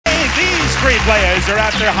three players are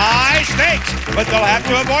after high stakes, but they'll have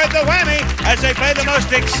to avoid the whammy as they play the most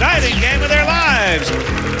exciting game of their lives.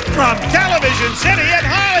 From Television City in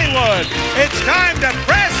Hollywood, it's time to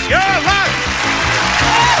press your luck.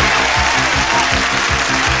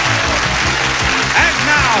 And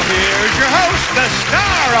now here's your host, the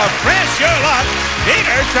star of Press Your Luck,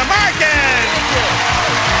 Peter Tamarkin.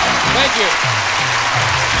 Thank you.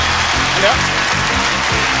 Hello.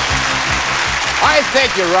 I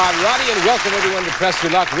thank you, Roddy, and welcome everyone to Press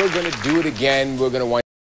Your Luck. We're going to do it again. We're going to wind.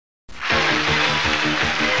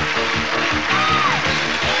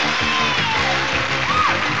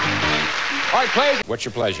 All right, players. What's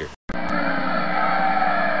your pleasure?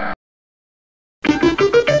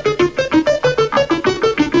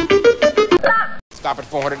 Stop at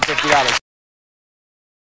 $450.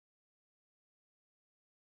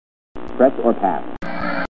 Press or pass.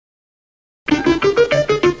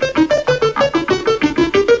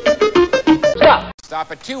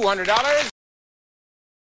 Stop at $200.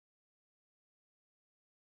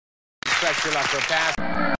 Press your luck or pass.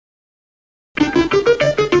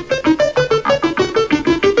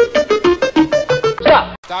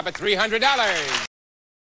 Stop at $300.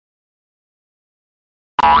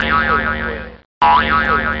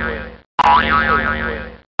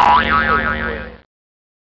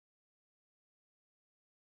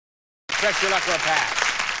 Press your luck or pass.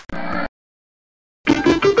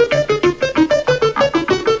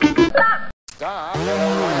 Stop. All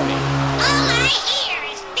I hear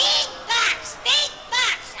is big bucks, big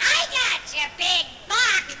bucks. I got you, big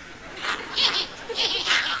buck.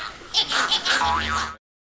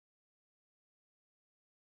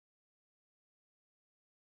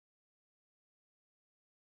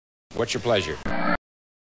 What's your pleasure?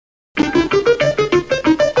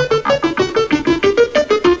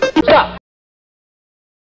 Stop.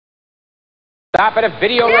 Stop at a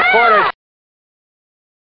video recorder.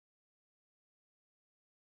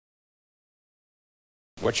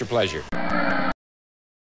 What's your pleasure?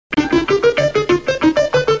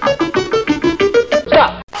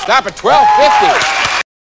 Stop. Stop at $12.50.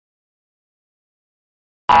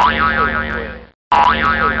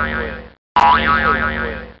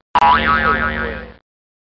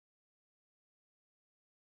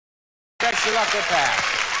 Press your luck or pass.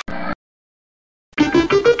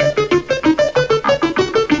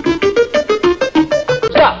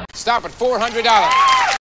 Stop. Stop at $400.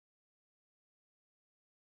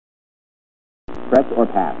 Press or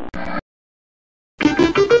pass.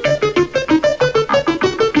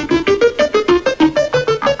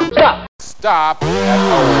 Stop. Stop at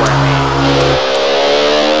 $0.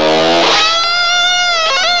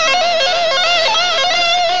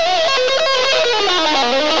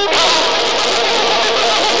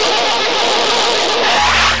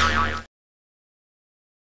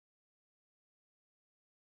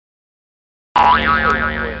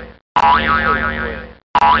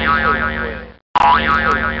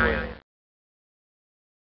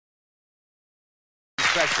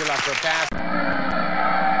 Press your luck or pass.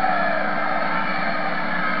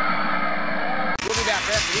 We'll be back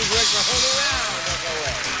after these words for holding around. Don't go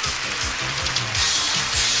away.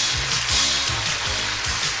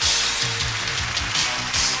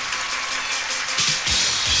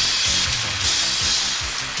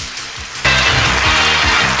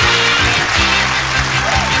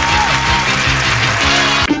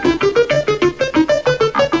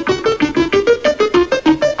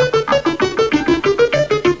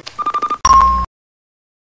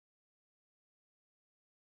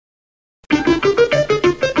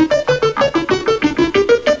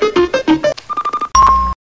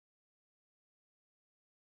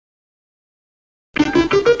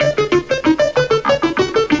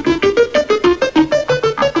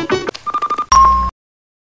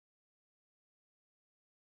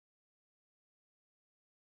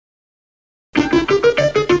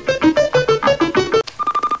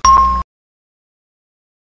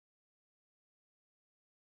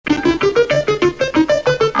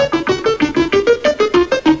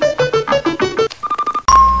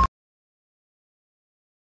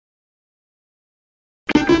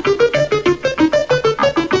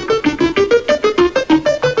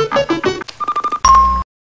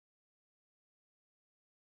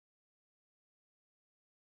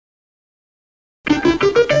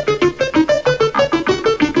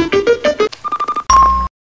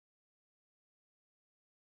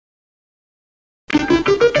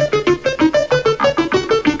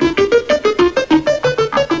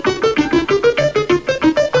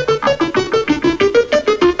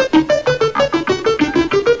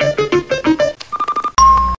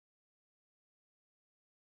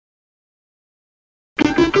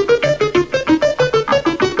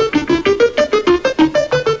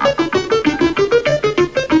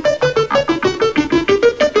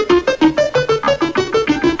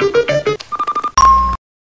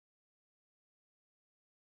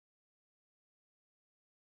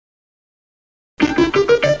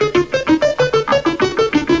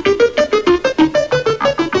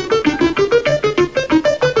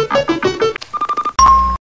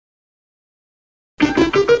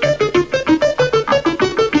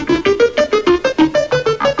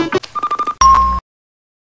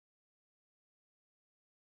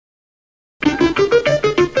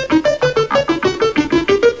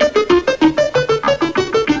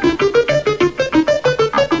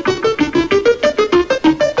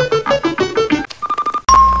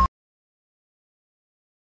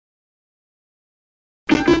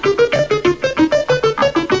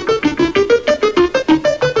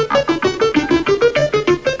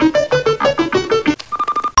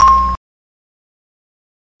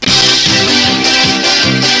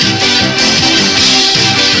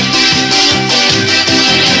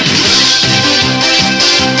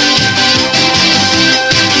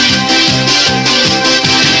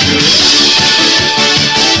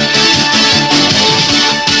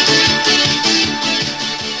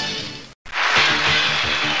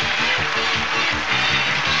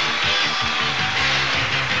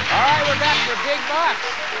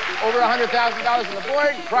 $1,000 on the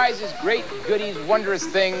board. Prizes, great goodies, wondrous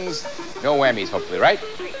things. No whammies, hopefully, right?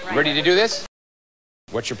 Ready to do this?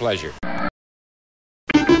 What's your pleasure?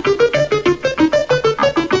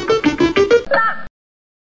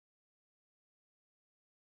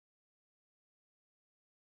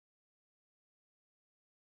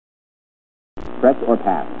 Press or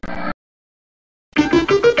pass.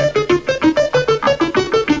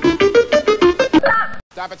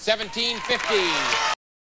 Stop at 1750.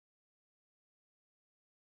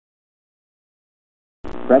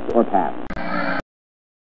 Press or pass.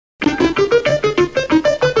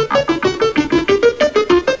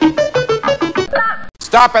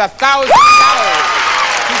 Stop at $1,000.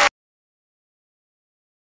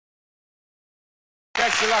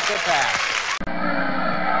 Press your luck or pass.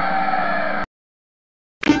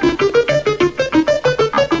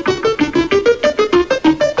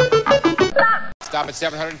 Stop at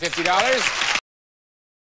 $750.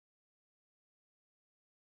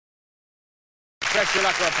 Press your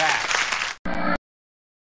luck or pass.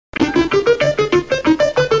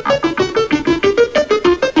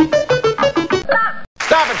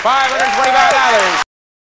 Stop at $525.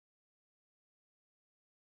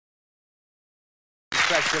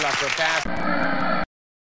 Press your luck or pass.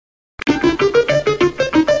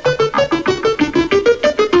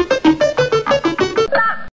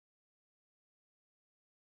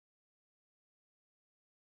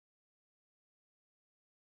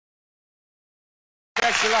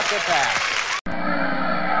 Press your luck or pass.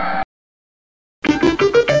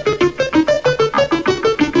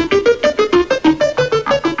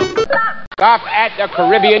 Stop at the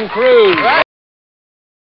Caribbean Cruise.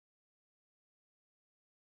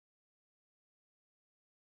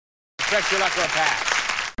 Press your luck or pass.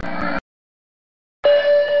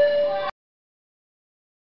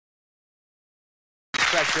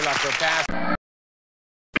 Press your luck or pass.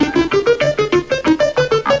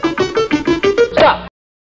 Stop.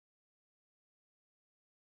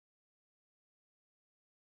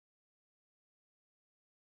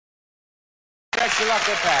 Press your luck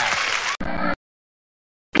or pass.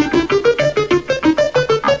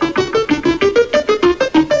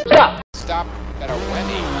 Stop. Stop at a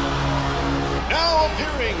whammy. Now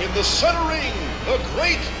appearing in the center ring, the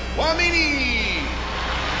Great Wamini.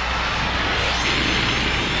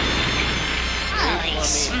 Holy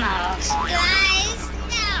smokes, guys,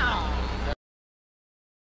 no.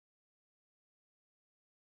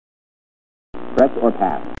 Press or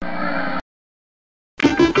pass.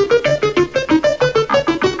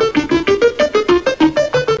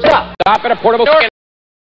 Stop. Stop at a portable store.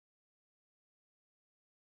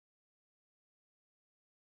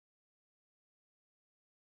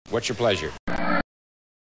 What's your pleasure?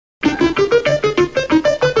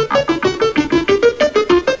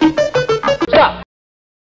 Stop.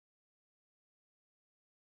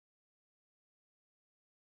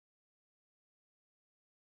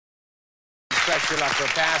 Press your luck or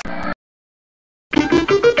pass.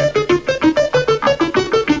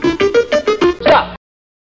 Stop.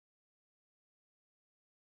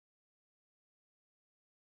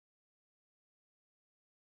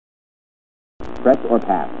 Press or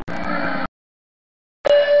pass.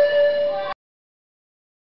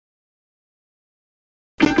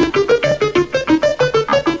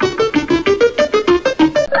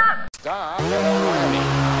 Stop at a whammy.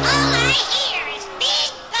 All I hear is big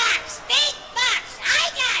bucks, big bucks. I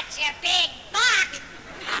got you, big buck.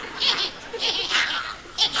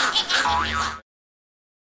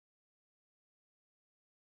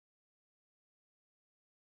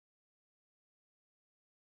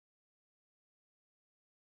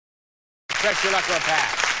 Press your luck or pass.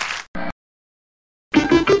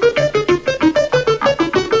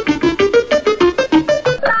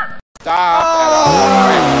 Stop at a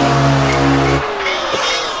whammy.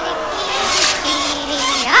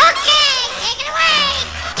 Okay, take it away.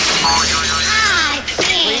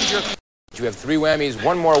 You have 3 whammies,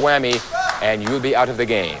 1 more whammy, and you'll be out of the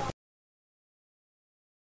game.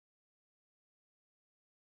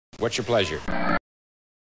 What's your pleasure?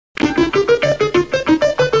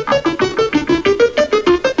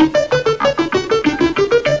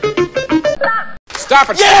 Stop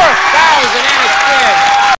at 4,000 and a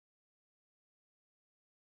spin.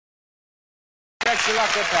 Press your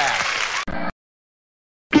luck or pass.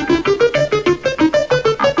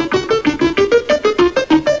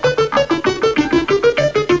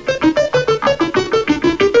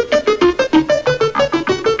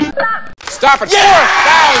 Stop at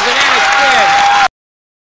 4,000 and a spin.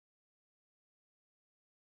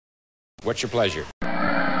 What's your pleasure?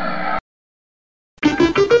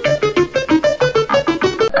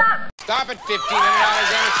 Stop at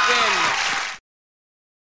 $1,500 and a spin.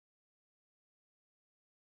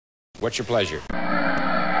 What's your pleasure?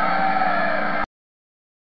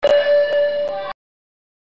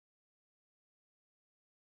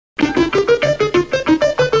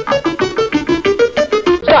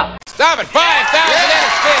 Stop it! 5,000 and a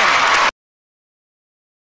spin!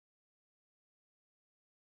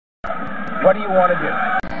 What do you want to do?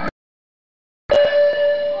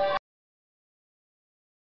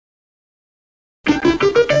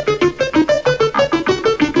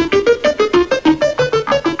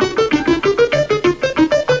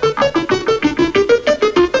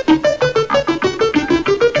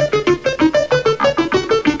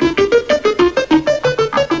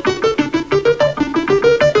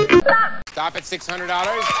 Stop at $600.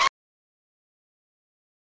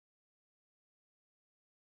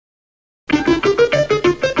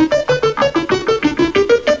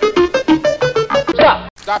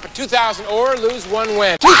 Stop at 2,000 or lose one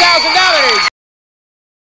win. $2,000!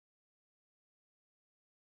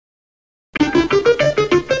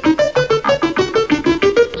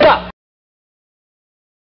 Stop.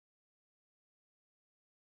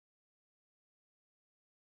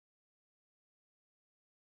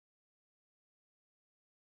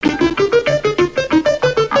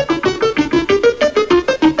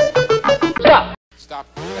 Stop. Stop.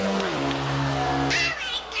 All right,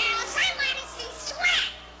 girls, I want to see sweat.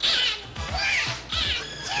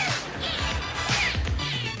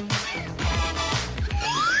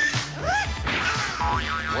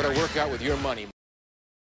 What a workout with your money.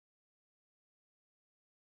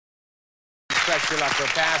 Pressure lock or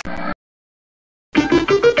pass.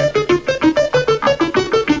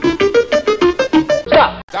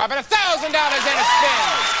 Stop. Stop at $1,000 and a spin.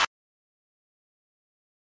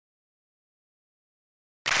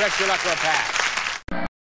 Pressure lock or pass.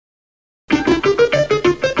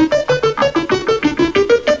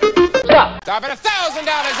 Stop. Stop at $1,000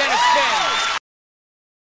 and a spin.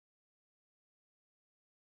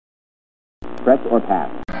 Press or pass.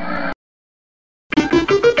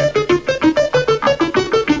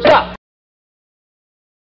 Stop.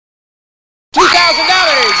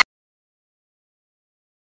 $2,000.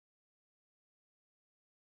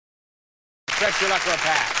 Pressure lock or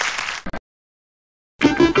pass.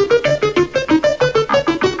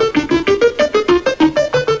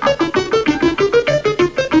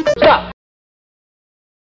 Stop.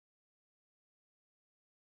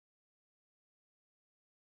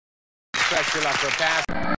 Pressure lock or pass.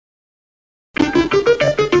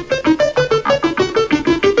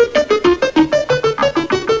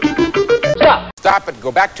 Stop. Stop it.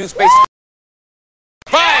 Go back 2 spaces.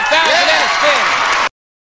 5,000 and a spin.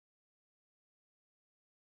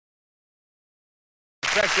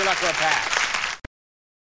 Pressure lock or pass.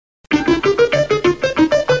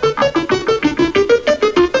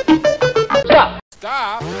 Stop.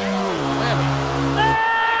 Stop. Whammy.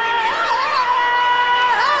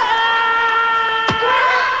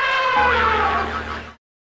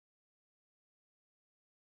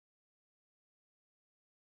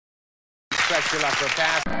 Pressure lock or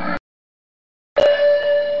pass.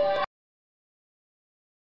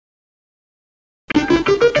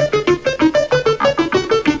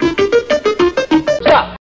 Stop.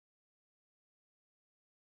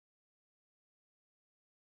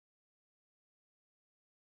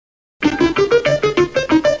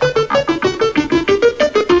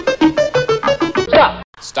 Stop.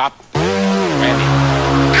 Stop. Randy.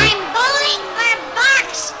 I'm bowling for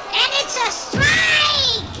bucks, and it's a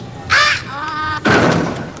strike! Uh-oh.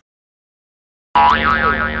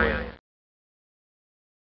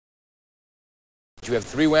 You have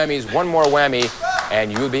 3 whammies, 1 more whammy,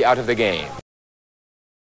 and you'll be out of the game.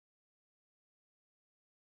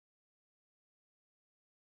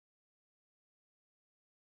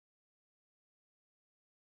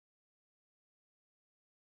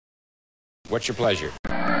 What's your pleasure?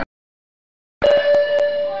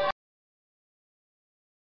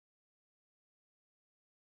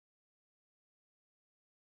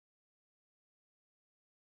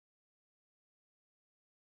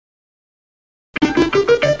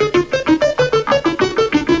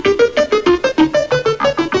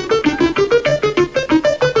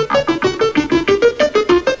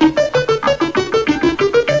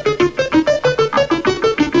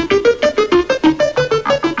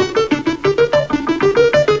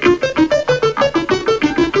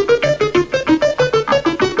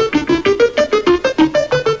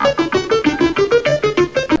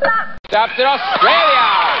 Stops in Australia.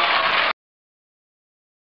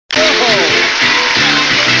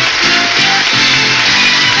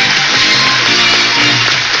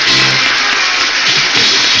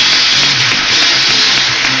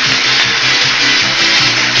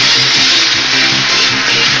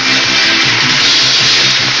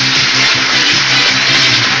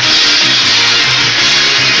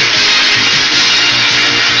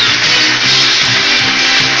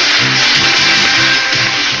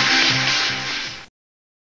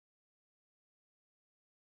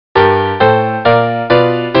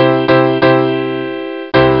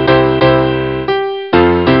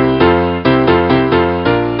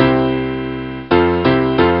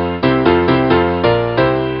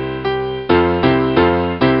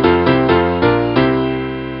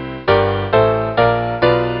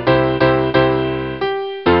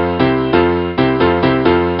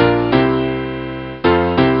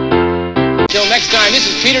 time, this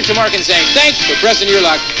is Peter Tamarkin saying thanks for pressing your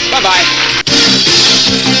luck. Bye-bye.